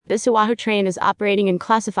This Oahu train is operating and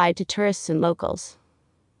classified to tourists and locals.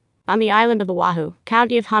 On the island of Oahu,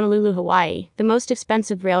 county of Honolulu, Hawaii, the most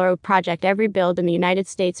expensive railroad project ever built in the United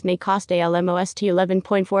States may cost almost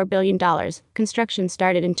 $11.4 billion. Construction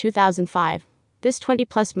started in 2005. This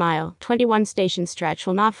 20-plus mile, 21-station stretch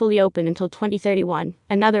will not fully open until 2031.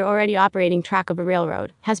 Another already operating track of a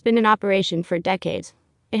railroad has been in operation for decades.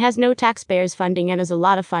 It has no taxpayers' funding and is a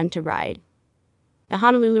lot of fun to ride. The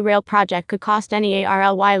Honolulu Rail project could cost NEARLY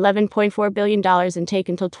 $11.4 billion and take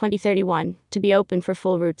until 2031 to be open for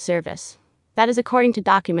full route service. That is according to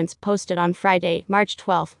documents posted on Friday, March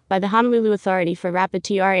 12, by the Honolulu Authority for Rapid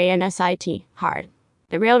Transit, HART.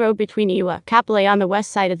 The railroad between Iwa, Kapolei on the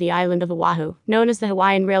west side of the island of Oahu, known as the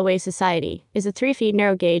Hawaiian Railway Society, is a 3-feet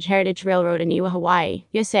narrow-gauge heritage railroad in Iwa, Hawaii,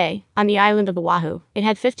 USA. On the island of Oahu, it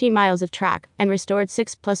had 15 miles of track and restored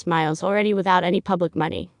 6-plus miles already without any public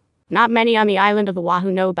money. Not many on the island of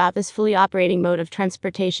Oahu know about this fully operating mode of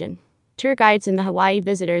transportation. Tour guides in the Hawaii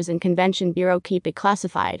Visitors and Convention Bureau keep it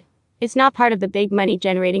classified. It's not part of the big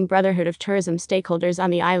money-generating brotherhood of tourism stakeholders on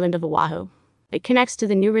the island of Oahu. It connects to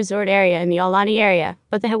the new resort area in the Aulani area,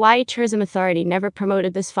 but the Hawaii Tourism Authority never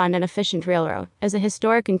promoted this fun and efficient railroad as a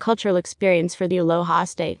historic and cultural experience for the Aloha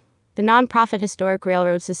State. The non-profit Historic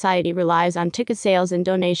Railroad Society relies on ticket sales and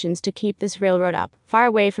donations to keep this railroad up, far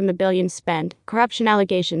away from the billions spent, corruption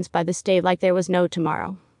allegations by the state like there was no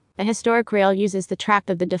tomorrow. The historic rail uses the track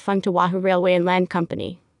of the defunct Oahu Railway and Land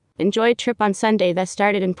Company. Enjoy a trip on Sunday that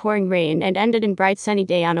started in pouring rain and ended in bright sunny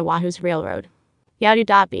day on Oahu's railroad.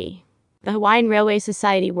 Yadu.B. The Hawaiian Railway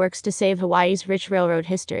Society works to save Hawaii's rich railroad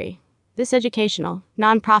history. This educational,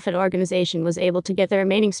 non-profit organization was able to get the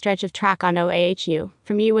remaining stretch of track on Oahu,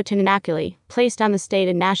 from Iwa to Nanakuli, placed on the state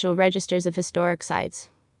and national registers of historic sites.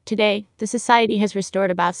 Today, the society has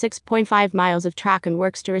restored about 6.5 miles of track and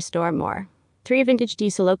works to restore more. 3 vintage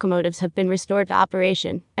diesel locomotives have been restored to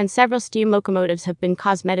operation, and several steam locomotives have been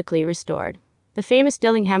cosmetically restored. The famous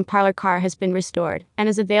Dillingham parlor car has been restored, and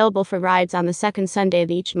is available for rides on the second Sunday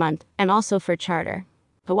of each month, and also for charter.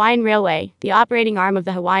 Hawaiian Railway, the operating arm of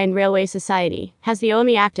the Hawaiian Railway Society, has the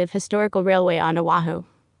only active historical railway on Oahu.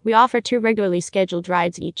 We offer 2 regularly scheduled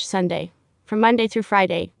rides each Sunday. From Monday through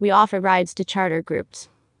Friday, we offer rides to charter groups.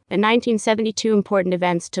 In 1972, important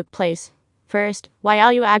events took place. First,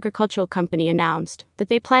 Waialaua Agricultural Company announced that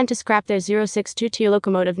they planned to scrap their 0622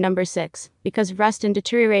 locomotive number 6 because rust and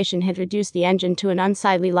deterioration had reduced the engine to an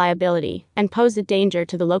unsightly liability and posed a danger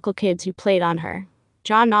to the local kids who played on her.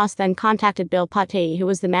 John Noss then contacted Bill Patei, who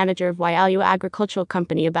was the manager of Waialaua Agricultural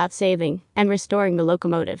Company, about saving and restoring the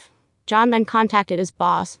locomotive. John then contacted his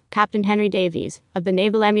boss, Captain Henry Davies, of the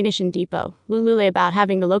Naval Ammunition Depot, Lulule, about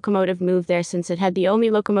having the locomotive moved there since it had the only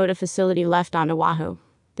locomotive facility left on Oahu.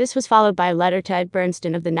 This was followed by a letter to Ed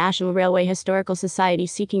Bernston of the National Railway Historical Society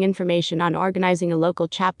seeking information on organizing a local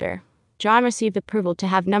chapter. John received approval to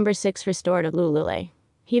have number 6 restored at Lulule.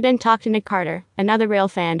 He then talked to Nick Carter, another rail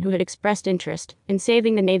fan who had expressed interest in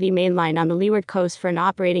saving the Navy main line on the leeward coast for an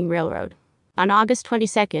operating railroad. On August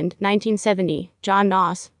 22, 1970, John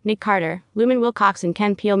Noss, Nick Carter, Luman Wilcox and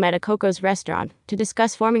Ken Peel met at Coco's restaurant to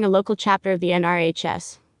discuss forming a local chapter of the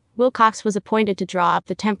NRHS. Wilcox was appointed to draw up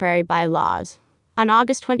the temporary bylaws. On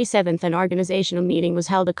August 27, an organizational meeting was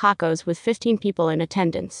held at Coco's with 15 people in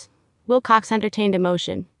attendance. Wilcox entertained a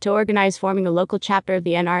motion to organize forming a local chapter of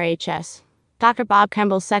the NRHS. Dr. Bob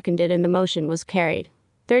Kemble seconded and the motion was carried.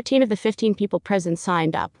 13 of the 15 people present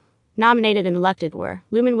signed up. Nominated and elected were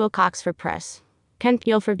Luman Wilcox for Press, Ken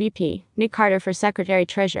Peel for VP, Nick Carter for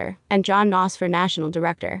Secretary-Treasurer, and John Noss for National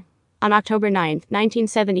Director. On October 9,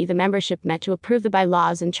 1970, the membership met to approve the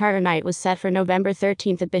bylaws and charter night was set for November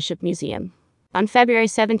 13 at Bishop Museum. On February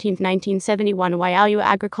 17, 1971, a Waialaua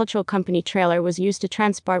Agricultural Company trailer was used to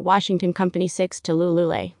transport Washington Company 6 to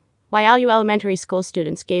Lulule. Waialaua Elementary School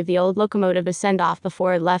students gave the old locomotive a send-off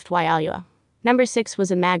before it left Waialaua. Number 6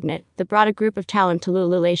 was a magnet that brought a group of talent to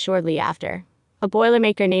Lulule shortly after. A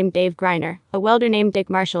boilermaker named Dave Greiner, a welder named Dick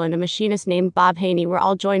Marshall, and a machinist named Bob Haney were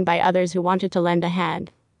all joined by others who wanted to lend a hand.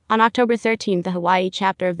 On October 13, the Hawaii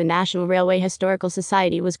chapter of the National Railway Historical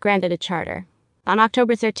Society was granted a charter. On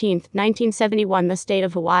October 13, 1971, the State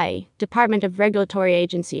of Hawaii, Department of Regulatory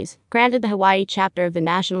Agencies, granted the Hawaii chapter of the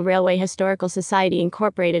National Railway Historical Society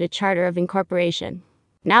Incorporated a charter of incorporation.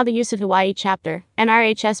 Now the use of Hawaii chapter,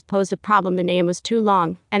 NRHS, posed a problem. The name was too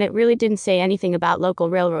long, and it really didn't say anything about local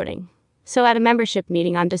railroading. So at a membership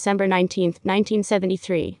meeting on December 19,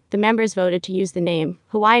 1973, the members voted to use the name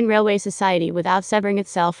Hawaiian Railway Society without severing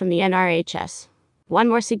itself from the NRHS. One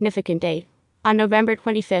more significant date. On November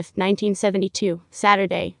 25, 1972,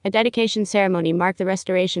 Saturday, a dedication ceremony marked the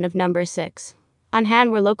restoration of number 6. On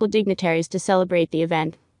hand were local dignitaries to celebrate the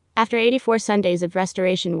event. After 84 Sundays of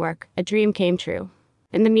restoration work, a dream came true.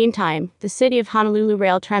 In the meantime, the City of Honolulu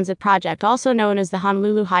Rail Transit Project, also known as the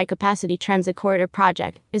Honolulu High Capacity Transit Corridor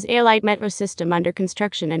Project, is a light metro system under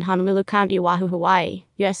construction in Honolulu County, Oahu, Hawaii.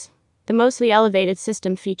 Yes. The mostly elevated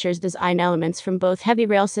system features design elements from both heavy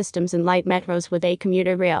rail systems and light metros with a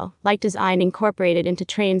commuter rail-like design incorporated into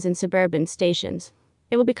trains and suburban stations.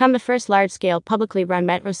 It will become the first large-scale publicly run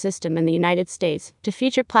metro system in the United States to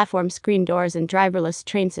feature platform screen doors and driverless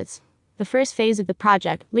train sets. The first phase of the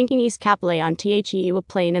project, linking East Kapolei on Te'iwa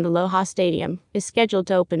Plain and Aloha Stadium, is scheduled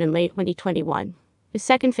to open in late 2021. The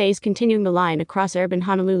second phase, continuing the line across urban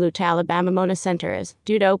Honolulu to Alabama Mona Center, is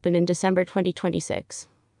due to open in December 2026.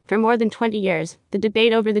 For more than 20 years, the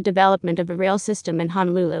debate over the development of a rail system in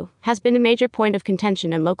Honolulu has been a major point of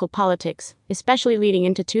contention in local politics, especially leading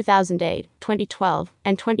into 2008, 2012,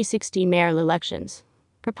 and 2016 mayoral elections.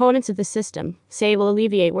 Proponents of the system say it will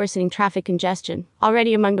alleviate worsening traffic congestion,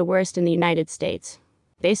 already among the worst in the United States.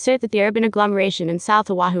 They assert that the urban agglomeration in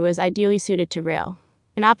South Oahu is ideally suited to rail.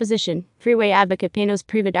 In opposition, freeway advocate Panos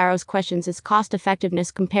Privadaros questions its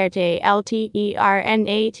cost-effectiveness compared to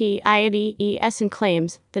LTERNATIVES and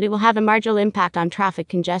claims that it will have a marginal impact on traffic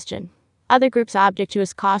congestion. Other groups object to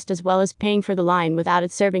its cost as well as paying for the line without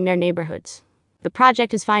it serving their neighborhoods. The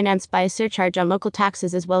project is financed by a surcharge on local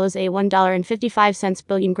taxes as well as a $1.55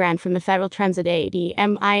 billion grant from the Federal Transit Aid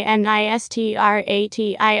Ministration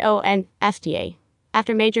FTA.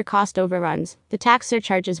 After major cost overruns, the tax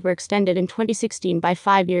surcharges were extended in 2016 by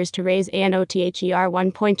 5 years to raise ANOTHER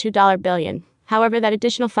 $1.2 billion. However, that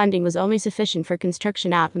additional funding was only sufficient for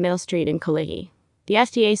construction at Mill Street in Kalihi. The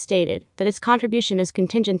FTA stated that its contribution is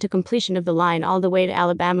contingent to completion of the line all the way to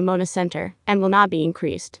Alabama Mona Center and will not be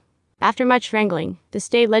increased. After much wrangling, the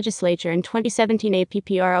state legislature in 2017 approved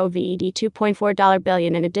 $2.4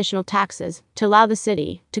 billion in additional taxes to allow the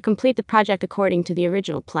city to complete the project according to the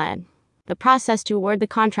original plan. The process to award the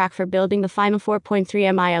contract for building the final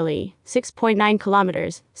 4.3 mile, 6.9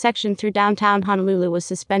 kilometers, section through downtown Honolulu was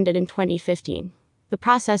suspended in 2015. The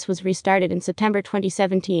process was restarted in September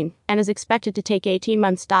 2017 and is expected to take 18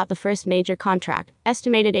 months. The first major contract,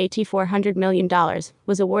 estimated $400 million,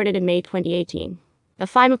 was awarded in May 2018. The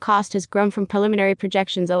final cost has grown from preliminary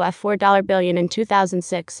projections of $4 billion in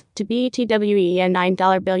 2006 to BTWEN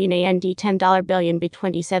 $9 billion and $10 billion by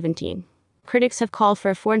 2017. Critics have called for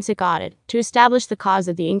a forensic audit to establish the cause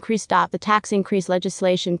of the increase. The tax increase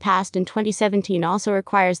legislation passed in 2017 also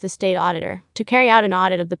requires the state auditor to carry out an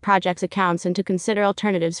audit of the project's accounts and to consider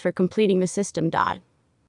alternatives for completing the system.